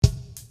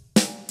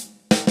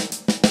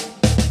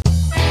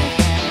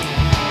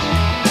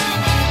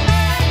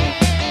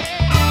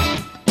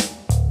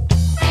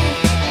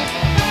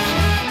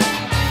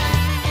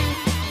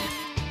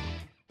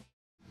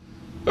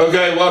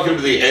Okay, welcome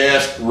to the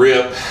Ask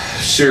Rip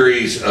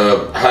series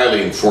of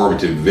highly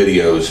informative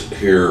videos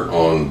here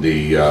on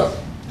the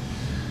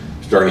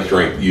Starting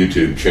Strength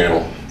YouTube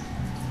channel.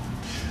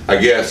 I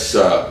guess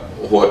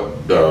what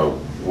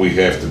we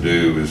have to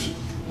do is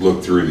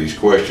look through these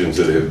questions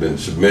that have been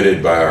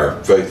submitted by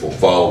our faithful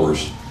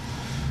followers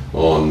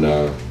on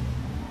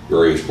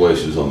various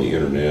places on the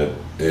internet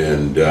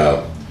and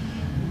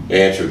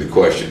answer the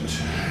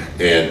questions.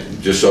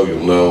 And just so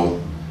you'll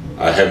know,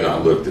 I have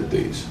not looked at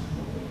these.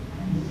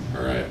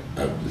 All right,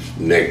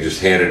 Nick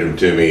just handed them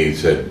to me. He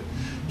said,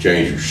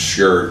 change your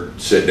shirt,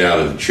 sit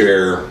down in the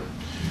chair,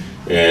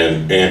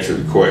 and answer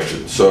the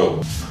question.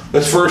 So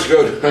let's first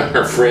go to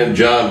our friend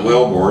John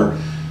Welborn,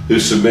 who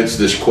submits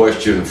this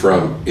question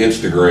from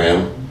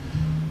Instagram.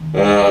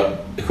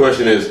 The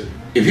question is,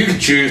 if you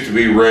could choose to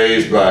be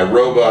raised by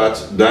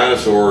robots,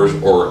 dinosaurs,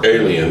 or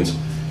aliens,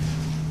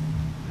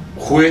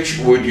 which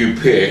would you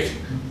pick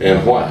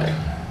and why?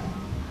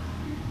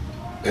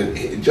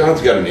 And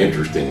John's got an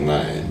interesting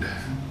mind.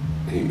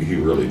 He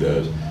really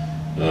does.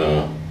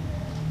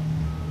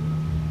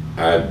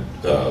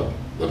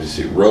 Let me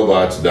see,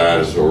 robots,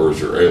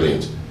 dinosaurs, or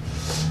aliens.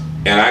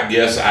 And I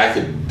guess I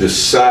could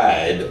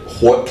decide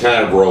what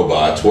kind of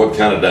robots, what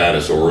kind of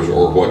dinosaurs,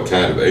 or what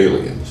kind of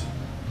aliens.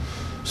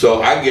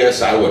 So I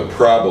guess I would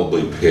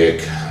probably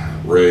pick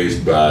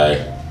raised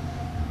by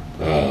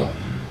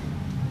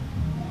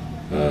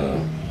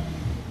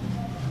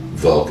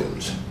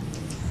Vulcans.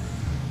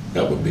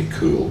 That would be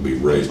cool, be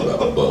raised by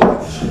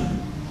Vulcans.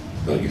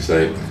 Don't you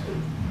think?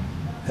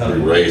 Be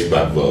raised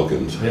by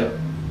Vulcans. Yep.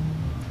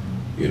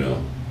 You know,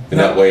 and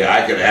that way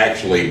I could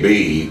actually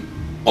be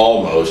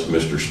almost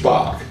Mr.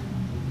 Spock.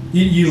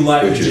 You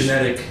lack the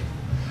genetic.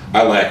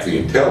 I lack the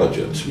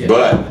intelligence, Yeah,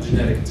 but the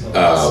genetic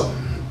intelligence.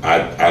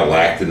 I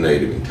lack the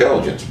native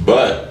intelligence.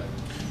 But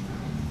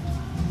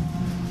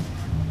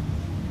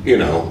you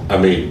know, I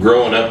mean,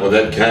 growing up with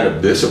that kind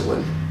of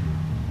discipline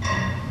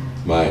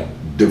might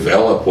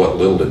develop what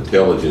little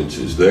intelligence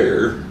is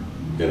there.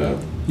 You know.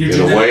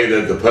 In a way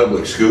that the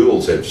public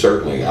schools have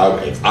certainly,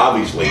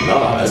 obviously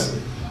not.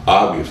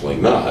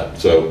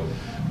 So,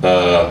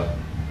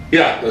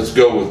 yeah, let's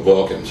go with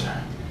Vulcans.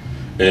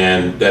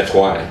 And that's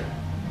why.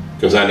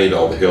 Because I need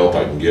all the help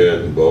I can get,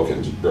 and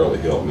Vulcans would probably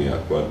help me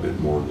out quite a bit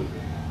more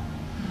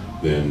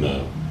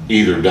than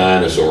either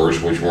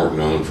dinosaurs, which weren't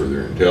known for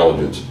their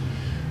intelligence,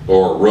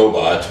 or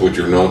robots, which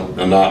are not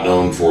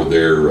known for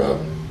their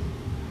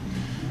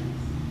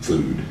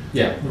food.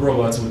 Yeah, the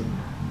robots would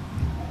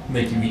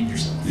make you eat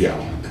yourself. Yeah.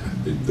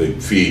 They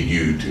feed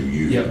you to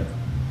you, yep.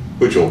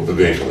 Which will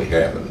eventually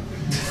happen.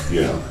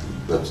 You know,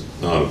 that's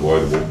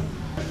unavoidable.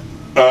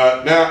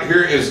 Now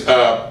here is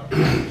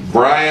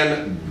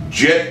Brian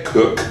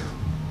Jetcook,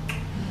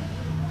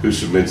 who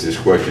submits this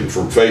question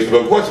from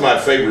Facebook. What's my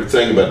favorite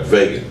thing about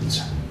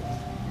vegans?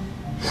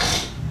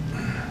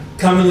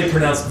 Commonly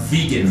pronounced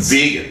vegans.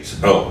 Vegans.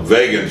 Oh,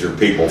 vegans are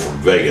people from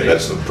Vega.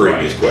 That's the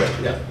previous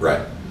question. Yeah.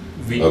 Right.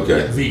 Okay.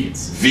 Yeah,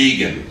 vegans.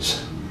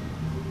 Vegans.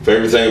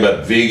 Favorite thing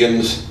about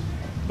vegans?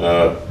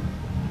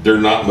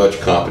 There's not much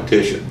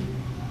competition.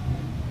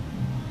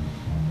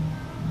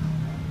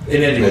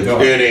 In any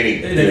regard. In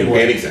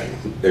anything.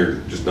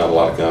 There's just not a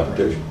lot of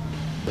competition.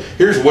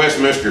 Here's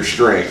Westminster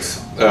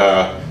Strength.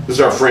 This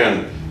is our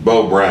friend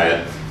Bo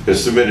Bryant,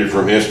 has submitted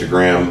from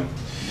Instagram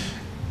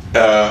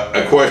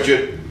a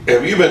question.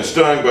 Have you been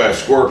stung by a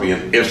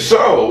scorpion? If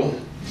so,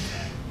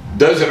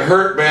 does it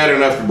hurt bad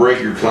enough to break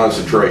your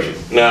concentration?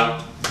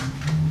 Now,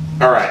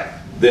 all right.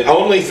 The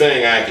only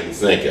thing I can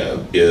think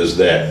of is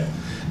that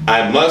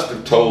I must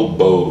have told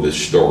Bo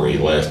this story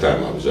last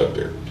time I was up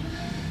there.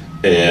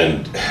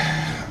 And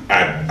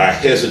I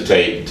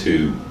hesitate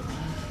to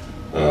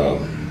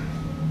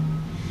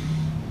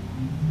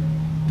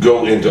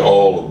go into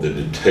all of the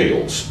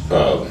details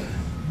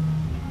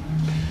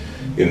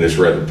in this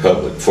rather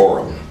public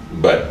forum.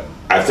 But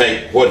I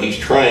think what he's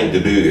trying to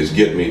do is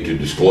get me to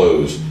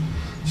disclose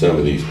some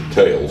of these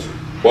details.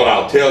 What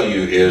I'll tell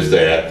you is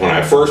that when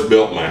I first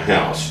built my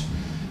house,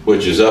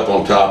 which is up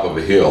on top of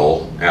a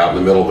hill out in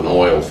the middle of an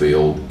oil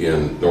field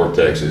in North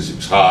Texas. It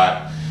was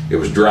hot, it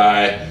was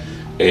dry,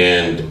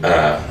 and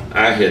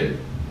I had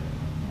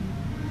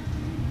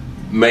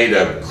made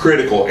a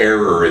critical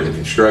error in the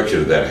construction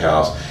of that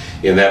house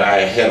in that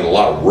I had a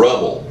lot of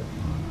rubble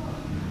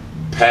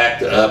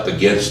packed up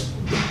against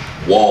the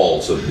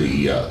walls of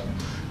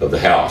the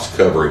house,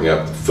 covering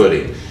up the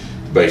footing.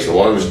 Basically,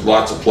 there was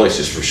lots of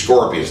places for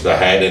scorpions to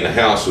hide, and the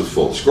house was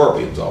full of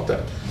scorpions all the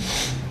time.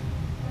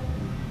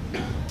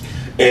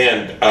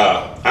 And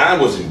I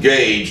was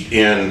engaged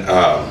in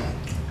an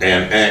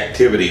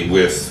activity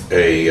with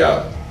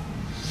a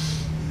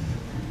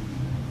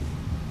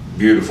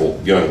beautiful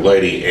young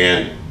lady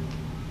and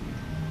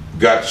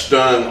got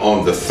stung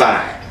on the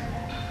thigh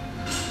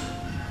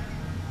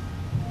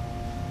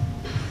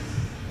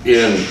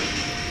in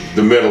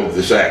the middle of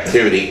this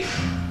activity.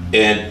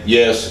 And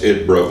yes,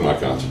 it broke my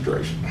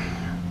concentration.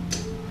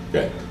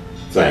 Okay,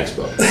 thanks,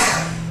 Bo.